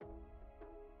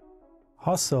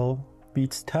Hustle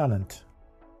beats talent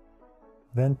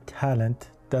when talent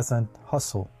doesn't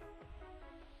hustle.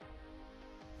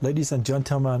 Ladies and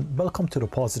gentlemen, welcome to the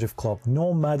Positive Club.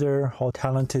 No matter how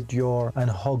talented you are and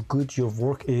how good your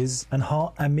work is and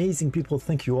how amazing people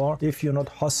think you are, if you're not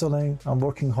hustling and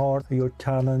working hard, your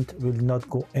talent will not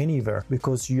go anywhere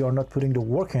because you are not putting the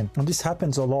work in. And this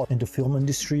happens a lot in the film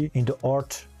industry, in the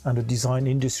art and the design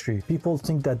industry. People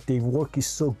think that their work is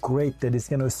so great that it's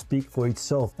going to speak for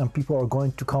itself and people are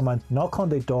going to come and knock on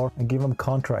their door and give them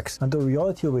contracts. And the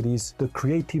reality of it is the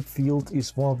creative field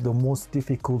is one of the most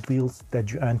difficult fields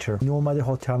that you enter. No matter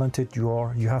how talented you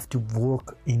are, you have to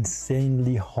work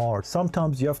insanely hard.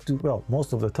 Sometimes you have to, well,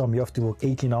 most of the time you have to work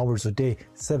 18 hours a day,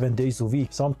 7 days a week.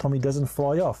 Sometimes it doesn't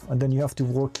fly off and then you have to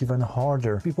work even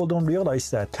harder. People don't realize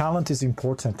that talent is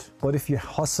important, but if you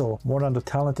hustle more than the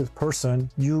talented person,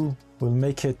 you will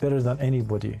make it better than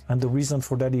anybody. And the reason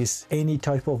for that is any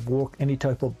type of work, any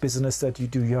type of business that you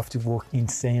do, you have to work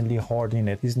insanely hard in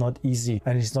it. It's not easy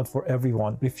and it's not for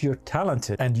everyone. If you're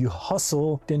talented and you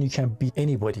hustle, then you can beat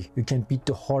anybody. You can beat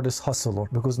the hardest hustler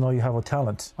because now you have a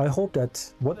talent. I hope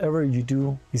that whatever you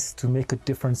do is to make a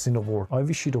difference in the world. I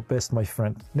wish you the best, my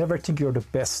friend. Never think you're the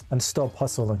best and stop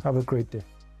hustling. Have a great day.